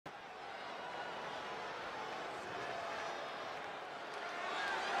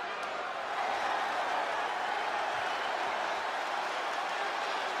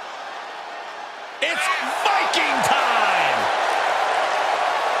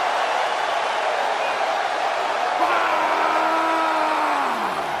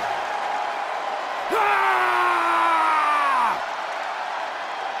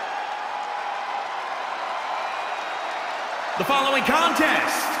The following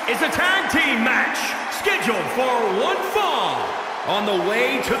contest is a tag team match scheduled for one fall. On the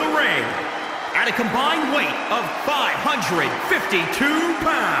way to the ring, at a combined weight of 552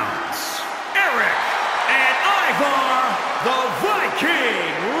 pounds, Eric and Ivar, the Viking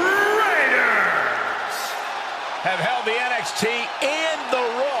Raiders, have held the NXT and the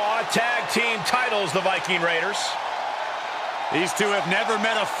Raw tag team titles, the Viking Raiders. These two have never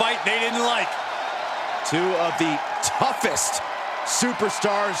met a fight they didn't like. Two of the toughest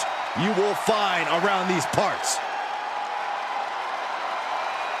superstars you will find around these parts.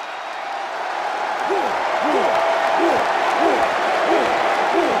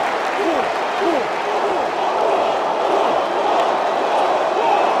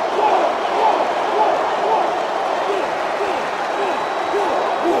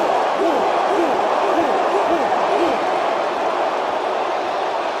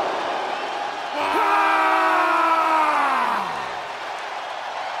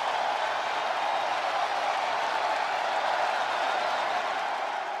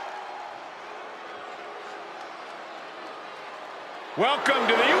 Welcome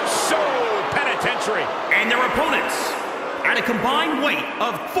to the Usos Penitentiary. And their opponents, at a combined weight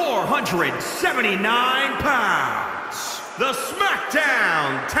of 479 pounds, the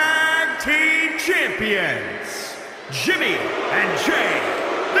SmackDown Tag Team Champions, Jimmy and Jay,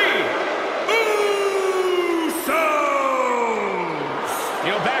 the Usos.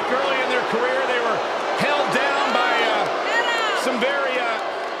 You know, back early in their career, they were held down by some very,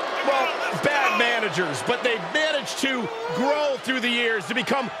 bad managers, but they managed to grow through the years to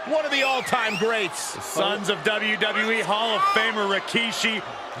become one of the all-time greats. The sons of WWE Hall of Famer Rikishi,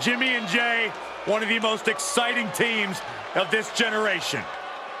 Jimmy and Jay, one of the most exciting teams of this generation.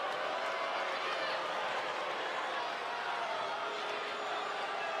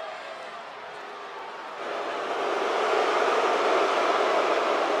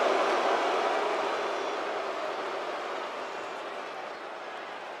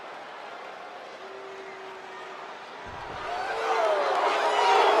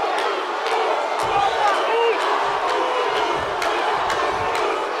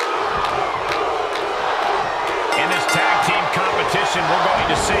 We're going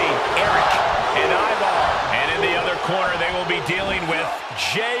to see Eric and Ivar, and in the other corner they will be dealing with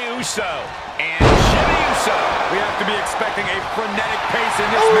Jey Uso and Jimmy Uso. We have to be expecting a frenetic pace in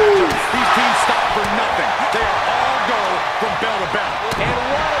this matchup. These teams stop for nothing. They are all go from bell to bell. And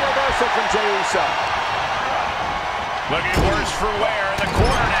what a reversal from Jey Uso. Looking worse for wear in the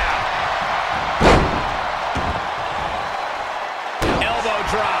corner now. Elbow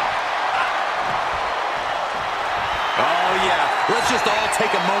drop. Oh, yeah. Let's just all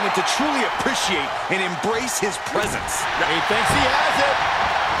take a moment to truly appreciate and embrace his presence. He thinks he has it.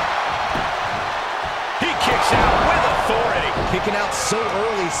 He kicks out with authority. Kicking out so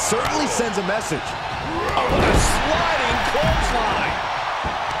early certainly sends a message. Oh, what a sliding clothesline.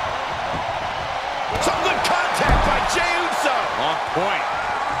 Some good contact by Jey Uso. On point.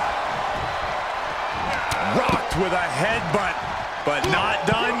 Rocked with a headbutt, but not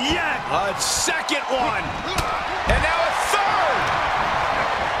done yet. A second one. And now a third.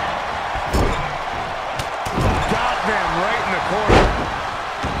 Got them right in the corner.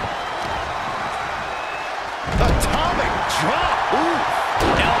 Atomic drop. Ooh.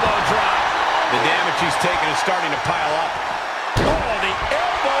 Elbow drop. The damage he's taken is starting to pile up. Oh, the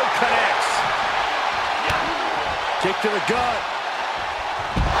elbow connects. Kick to the gut.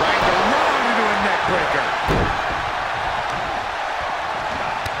 Right around into a neck breaker.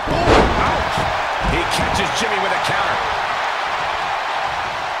 Oh, ouch. He catches Jimmy with a counter.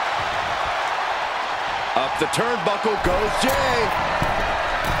 Up the turnbuckle goes Jay.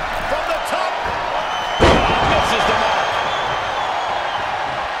 From the top. Misses the mark.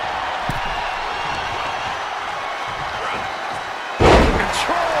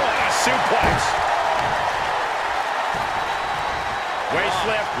 Controlling a suplex. Waist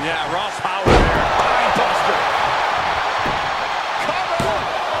lift. Yeah, Ross Howard there. Eye buster. Cover.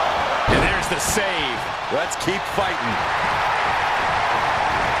 And there's the save. Let's keep fighting.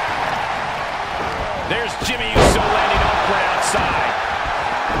 There's Jimmy Uso landing awkward outside.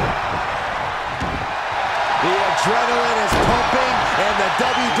 The adrenaline is pumping, and the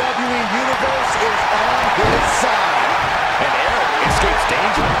WWE Universe is on his side. And Eric escapes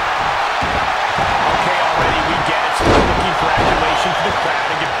danger. Okay, already we get it. So we're looking for adulation for the crowd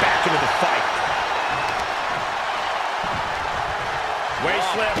and get back into the fight.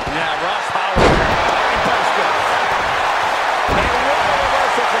 Waist lift. Yeah, Ross Howard. Buster. And what a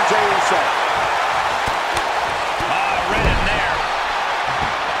reversal from Jey Uso. Right in there.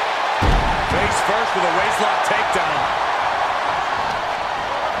 Face first with a waistlock takedown.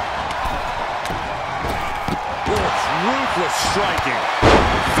 ruthless striking.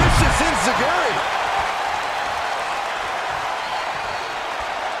 Vicious enziguri.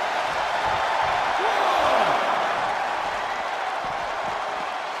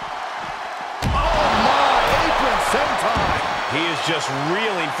 Oh my, apron senton. He is just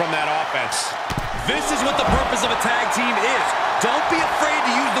reeling from that offense. This is what the purpose of a tag team is. Don't be afraid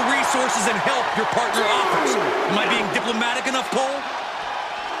to use the resources and help your partner offers. Am I being diplomatic enough, Cole?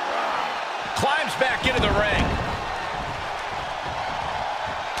 Climbs back into the ring.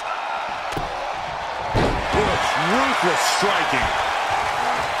 Ruthless striking.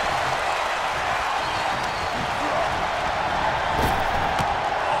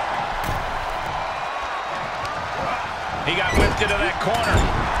 He got whipped into that corner.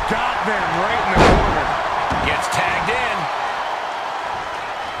 Got them right in the corner. Gets tagged in.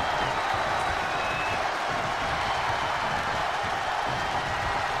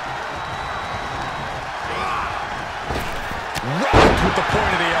 Rocked with the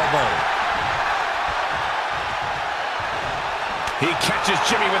point of the elbow. He catches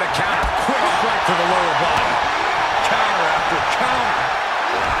Jimmy with a counter. Quick strike to the lower body. Counter after counter.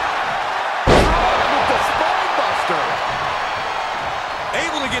 With the spine buster.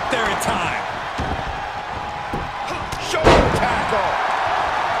 Able to get there in time. Shoulder tackle.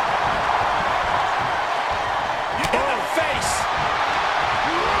 In the face.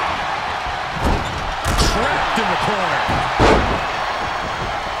 Trapped in the corner.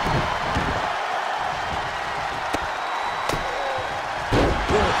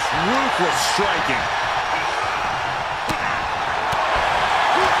 Ruthless striking.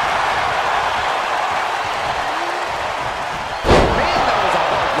 Man, that was a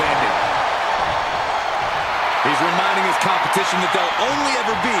hard landing. He's reminding his competition that they'll only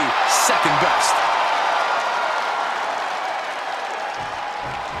ever be second best.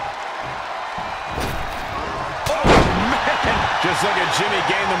 Oh, man. Just look at Jimmy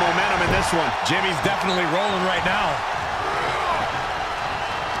gain the momentum in this one. Jimmy's definitely rolling right now.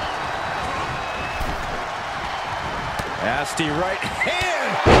 Nasty right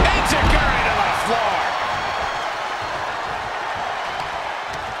hand. Enziguri to the floor.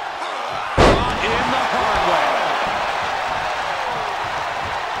 Caught in the hard way.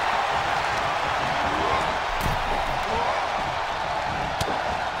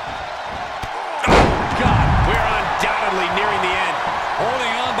 Oh, God. We're undoubtedly nearing the end.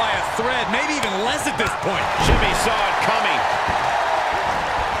 Holding on by a thread, maybe even less at this point. Jimmy saw it coming.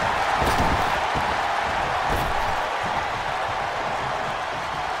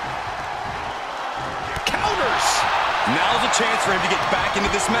 Now's a chance for him to get back into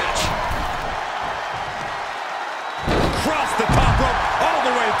this match. Cross the top rope all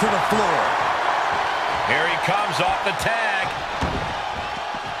the way to the floor. Here he comes off the tag.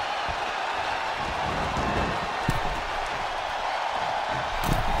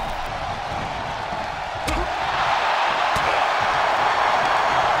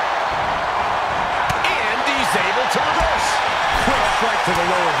 And he's able to reverse. Quick strike to the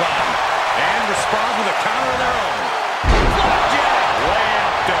lower body. And responds with a counter of their own. Way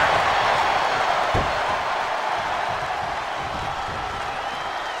up there.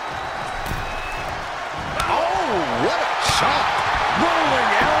 Oh, what a chop.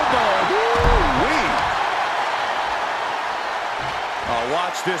 Rolling elbow. Woo-wee. Oh,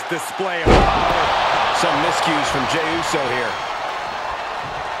 watch this display of power. Some miscues from Jey Uso here.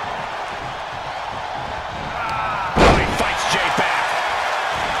 Oh, he fights Jey back.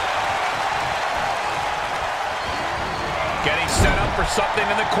 Getting set up for something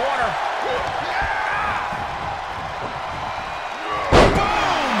in the corner.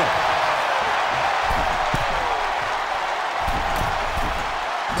 Boom!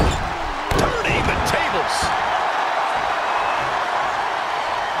 Turning the tables.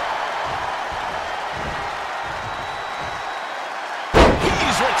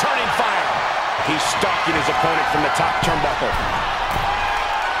 He's returning fire. He's stalking his opponent from the top turnbuckle.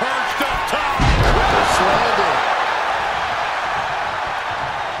 Perched up top. Crash landed.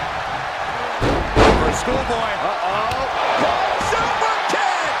 For Schoolboy. Super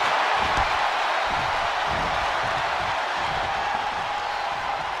kick!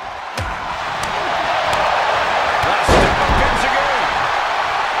 Last step of Enziguri.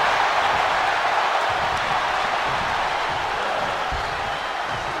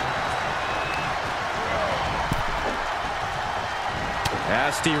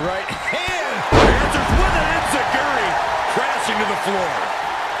 Nasty right hand. Answers with an enziguri. Crashing to the floor.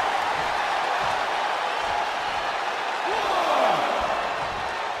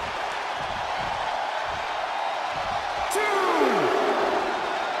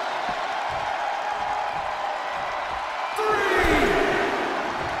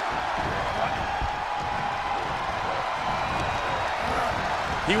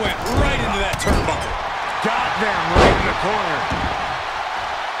 He went right into that turnbuckle. Got them right in the corner.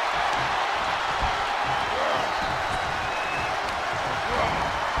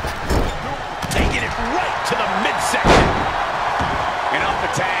 Taking it right to the midsection. And off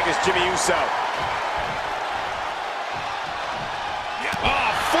the tag is Jimmy Uso.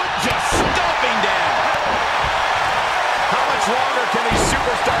 Oh, foot just stomping down. How much longer can these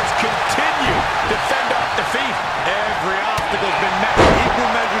superstars continue to fend off defeat? Every obstacle has been met with equal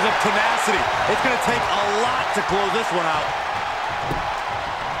measures of tenacity. It's going to take a lot to close this one out.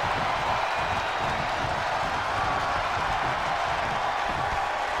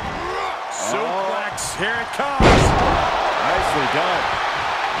 Suplex, here it comes. Nicely done.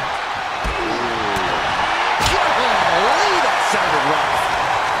 Golly, that sounded rough.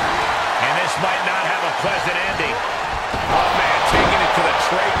 And this might not have a pleasant ending. Oh, man, taking it to the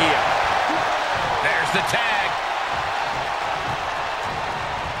trachea. There's the tag.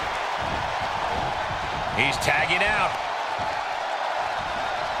 He's tagging out.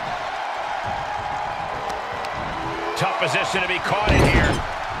 Tough position to be caught in here.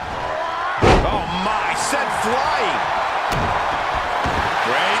 Oh, my, sent flying.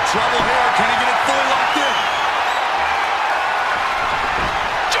 Great trouble here. Can he get it fully locked in?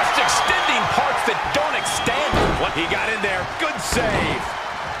 Just extending parts that don't extend. What he got in there. Good save.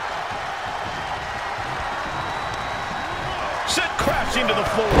 Sent crashing to the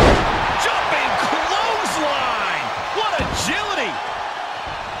floor. Jumping clothesline. What agility.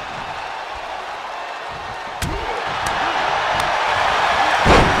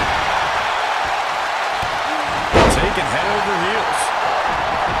 Taken head over heels.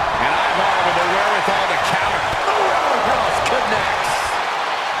 And Ivar with the wherewithal to counter. The roundhouse connects.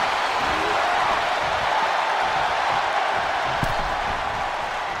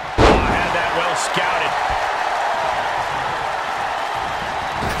 Oh, had that well scouted.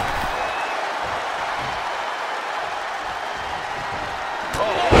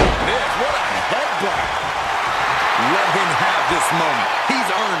 Oh, Miz, what a headbutt. Let him have this moment. He's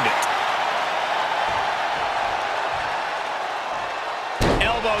earned it.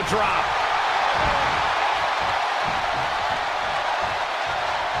 Elbow drop.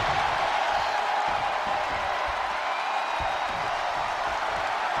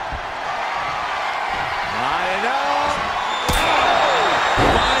 Line up.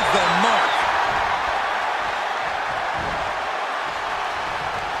 Finds the mark.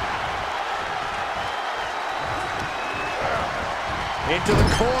 Into the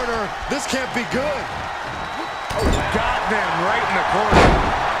corner. This can't be good. Oh, got them right in the corner.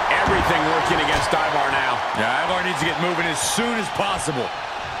 Everything working against Ivar now. Yeah, Ivar needs to get moving as soon as possible.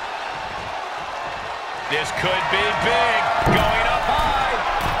 This could be big. Going up high.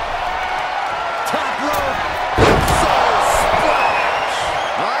 Top rope. Soul splash.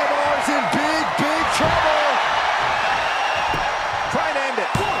 Ivar's in big, big trouble. Try and end it.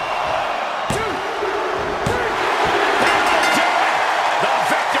 1, 2, 3. That'll do it. The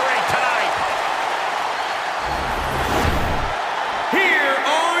victory tonight. Here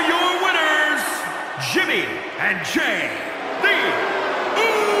are your winners, Jimmy and Jay, the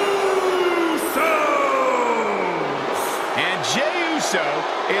Usos. And Jey Uso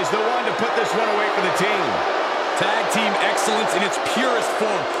is the one to put this one away for the team. Tag team excellence in its purest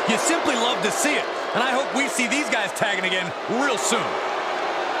form. You simply love to see it. And I hope we see these guys tagging again real soon.